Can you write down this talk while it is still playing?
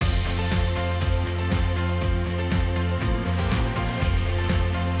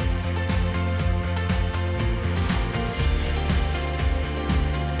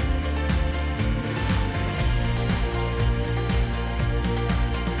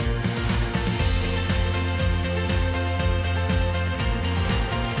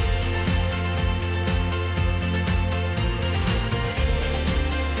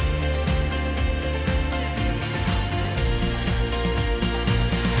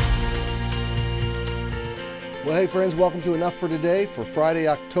Well, hey friends, welcome to Enough for Today for Friday,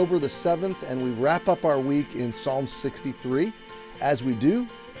 October the 7th, and we wrap up our week in Psalm 63. As we do,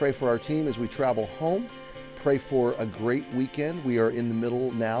 pray for our team as we travel home. Pray for a great weekend. We are in the middle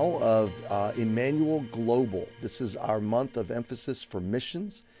now of Emmanuel Global. This is our month of emphasis for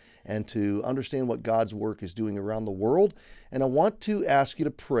missions and to understand what God's work is doing around the world. And I want to ask you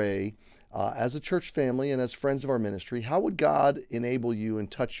to pray as a church family and as friends of our ministry. How would God enable you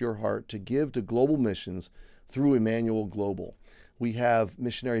and touch your heart to give to global missions through Emmanuel Global? We have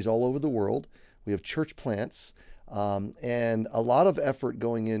missionaries all over the world. We have church plants and a lot of effort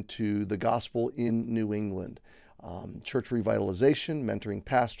going into the gospel in New England. Church revitalization, mentoring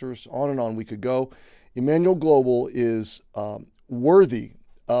pastors, on and on we could go. Emmanuel Global is worthy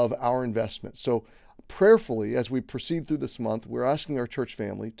of our investment. So prayerfully, as we proceed through this month, we're asking our church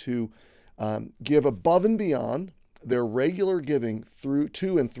family to give above and beyond their regular giving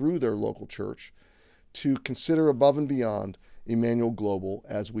to and through their local church, to consider above and beyond Emmanuel Global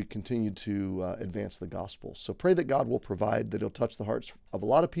as we continue to advance the gospel. So pray that God will provide, that He'll touch the hearts of a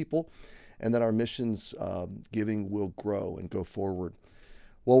lot of people, and that our missions giving will grow and go forward.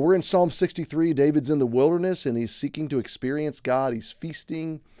 Well, we're in Psalm 63. David's in the wilderness, and he's seeking to experience God. He's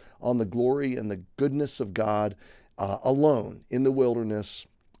feasting on the glory and the goodness of God alone in the wilderness,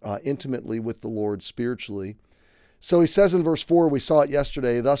 intimately with the Lord spiritually. So he says in verse 4, we saw it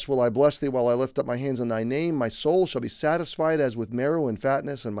yesterday, "Thus will I bless thee while I lift up my hands in thy name. My soul shall be satisfied as with marrow and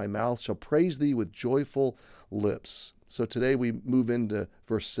fatness, and my mouth shall praise thee with joyful lips." So today we move into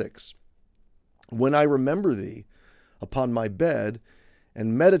verse 6. "When I remember thee upon my bed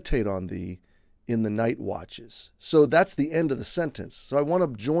and meditate on thee in the night watches." So that's the end of the sentence. So I want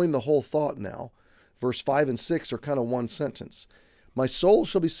to join the whole thought now. Verse 5 and 6 are kind of one sentence. My soul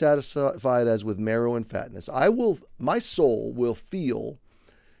shall be satisfied as with marrow and fatness. My soul will feel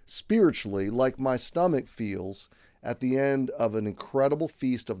spiritually like my stomach feels at the end of an incredible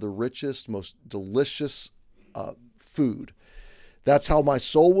feast of the richest, most delicious food. That's how my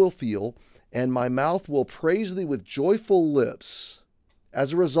soul will feel, and my mouth will praise thee with joyful lips.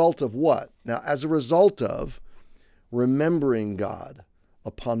 As a result of what? Now, as a result of remembering God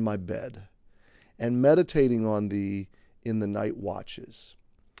upon my bed and meditating on thee in the night watches.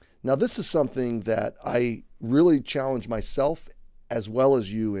 Now, this is something that I really challenge myself as well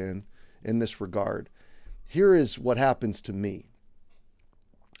as you in this regard. Here is what happens to me.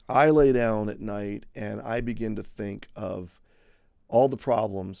 I lay down at night and I begin to think of all the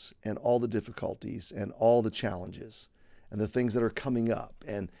problems and all the difficulties and all the challenges and the things that are coming up,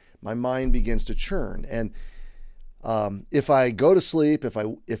 and my mind begins to churn. And if I go to sleep,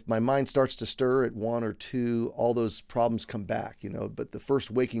 if my mind starts to stir at 1 or 2, all those problems come back, but the first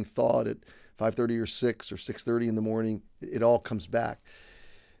waking thought at 5:30 or 6 or 6:30 in the morning, it all comes back.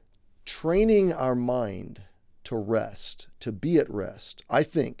 Training our mind to rest, to be at rest, I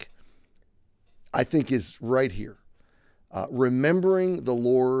think is right here. Remembering the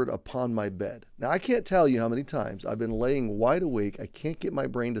Lord upon my bed. Now, I can't tell you how many times I've been laying wide awake. I can't get my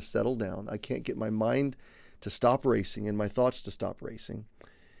brain to settle down. I can't get my mind to stop racing and my thoughts to stop racing.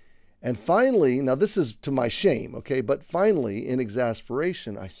 And finally, now this is to my shame, okay, but finally, in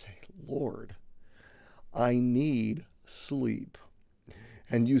exasperation, I say, Lord, I need sleep.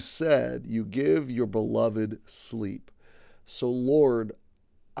 And you said you give your beloved sleep. So Lord,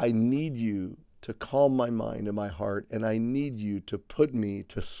 I need you to calm my mind and my heart, and I need you to put me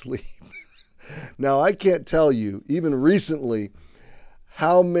to sleep. Now, I can't tell you, even recently,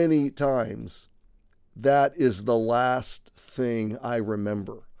 how many times that is the last thing I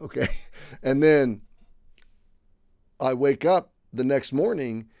remember, okay? And then I wake up the next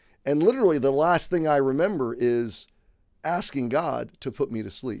morning, and literally the last thing I remember is asking God to put me to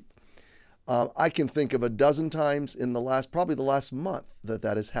sleep. I can think of a dozen times in probably the last month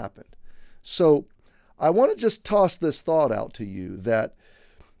that has happened. So I want to just toss this thought out to you that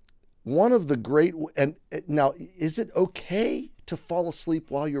one of the great, and now, is it okay to fall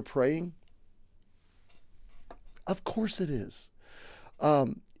asleep while you're praying? Of course it is.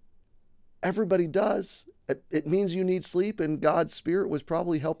 Everybody does. It means you need sleep, and God's Spirit was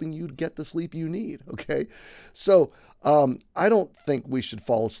probably helping you get the sleep you need, okay? So I don't think we should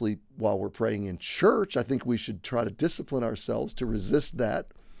fall asleep while we're praying in church. I think we should try to discipline ourselves to resist that.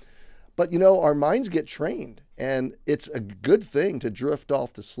 But, our minds get trained, and it's a good thing to drift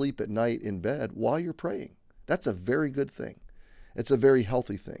off to sleep at night in bed while you're praying. That's a very good thing. It's a very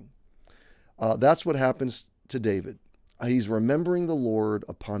healthy thing. That's what happens to David. He's remembering the Lord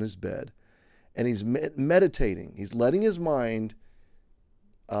upon his bed, and he's meditating. He's letting his mind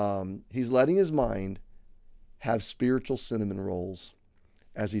have spiritual cinnamon rolls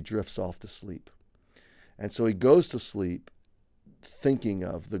as he drifts off to sleep. And so he goes to sleep thinking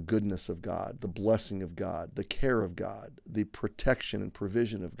of the goodness of God, the blessing of God, the care of God, the protection and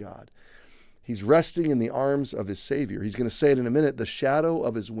provision of God. He's resting in the arms of his Savior. He's going to say it in a minute, the shadow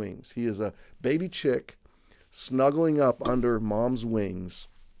of his wings. He is a baby chick snuggling up under mom's wings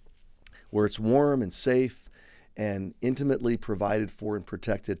where it's warm and safe and intimately provided for and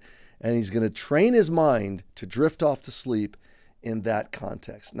protected. And he's going to train his mind to drift off to sleep in that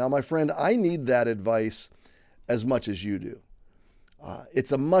context. Now, my friend, I need that advice as much as you do.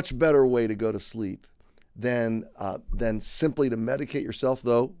 It's a much better way to go to sleep than simply to medicate yourself,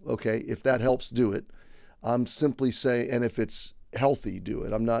 though. Okay, if that helps, do it. I'm simply saying, and if it's healthy, do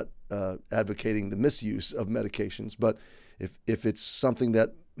it. I'm not advocating the misuse of medications, but if it's something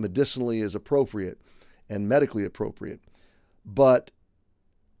that medicinally is appropriate and medically appropriate. But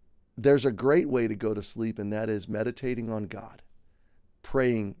there's a great way to go to sleep, and that is meditating on God,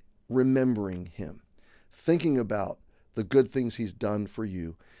 praying, remembering him, thinking about the good things he's done for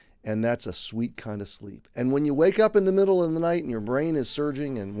you. And that's a sweet kind of sleep. And when you wake up in the middle of the night and your brain is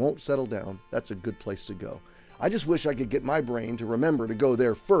surging and won't settle down, that's a good place to go. I just wish I could get my brain to remember to go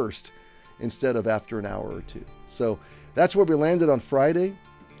there first instead of after an hour or two. So that's where we landed on Friday.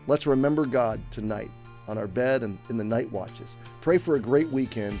 Let's remember God tonight on our bed and in the night watches. Pray for a great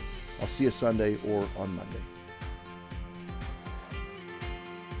weekend. I'll see you Sunday or on Monday.